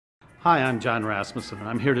Hi, I'm John Rasmussen, and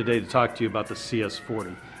I'm here today to talk to you about the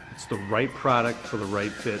CS40. It's the right product for the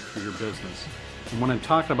right fit for your business. And when I'm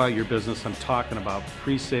talking about your business, I'm talking about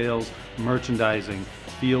pre-sales, merchandising,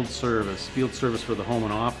 field service for the home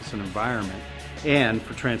and office and environment, and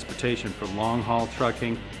for transportation, for long-haul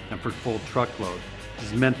trucking and for full truckload. This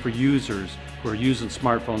is meant for users who are using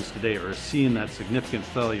smartphones today or are seeing that significant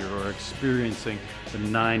failure or are experiencing the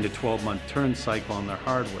 9 to 12 month turn cycle on their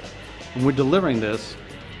hardware. And we're delivering this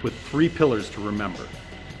with 3 pillars to remember: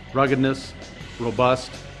 ruggedness, robust,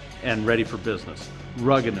 and ready for business.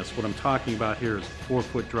 Ruggedness, what I'm talking about here is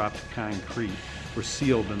 4-foot drop to concrete. We're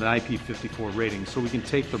sealed with an IP54 rating, so we can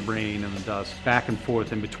take the rain and the dust back and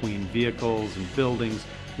forth in between vehicles and buildings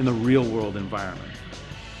in the real world environment.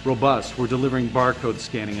 Robust, we're delivering barcode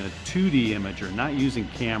scanning in a 2D imager, not using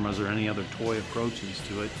cameras or any other toy approaches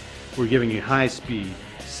to it. We're giving you high speed,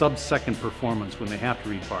 sub-second performance when they have to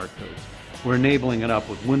read barcodes. We're enabling it up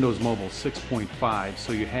with Windows Mobile 6.5,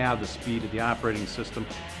 so you have the speed of the operating system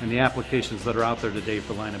and the applications that are out there today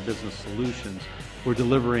for line of business solutions. We're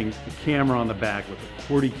delivering a camera on the back with a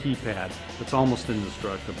QWERTY keypad that's almost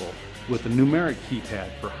indestructible, with a numeric keypad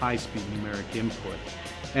for high-speed numeric input.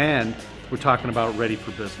 And we're talking about ready for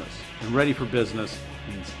business. And ready for business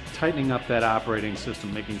means tightening up that operating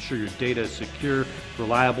system, making sure your data is secure,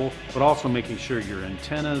 reliable, but also making sure your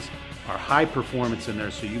antennas are high performance in there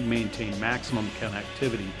so you maintain maximum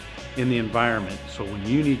connectivity in the environment, so when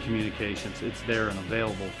you need communications, it's there and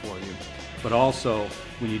available for you. But also,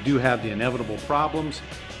 when you do have the inevitable problems,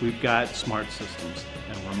 we've got smart systems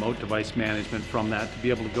and remote device management from that to be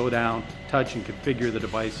able to go down, touch, and configure the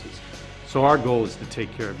devices. So our goal is to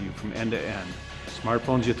take care of you from end to end.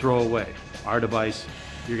 Smartphones you throw away. Our device,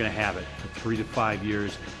 you're going to have it for 3 to 5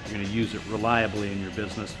 years. You're going to use it reliably in your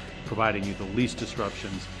business, providing you the least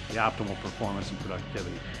disruptions, the optimal performance and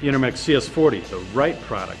productivity. The Intermec CS40, the right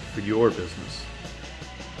product for your business.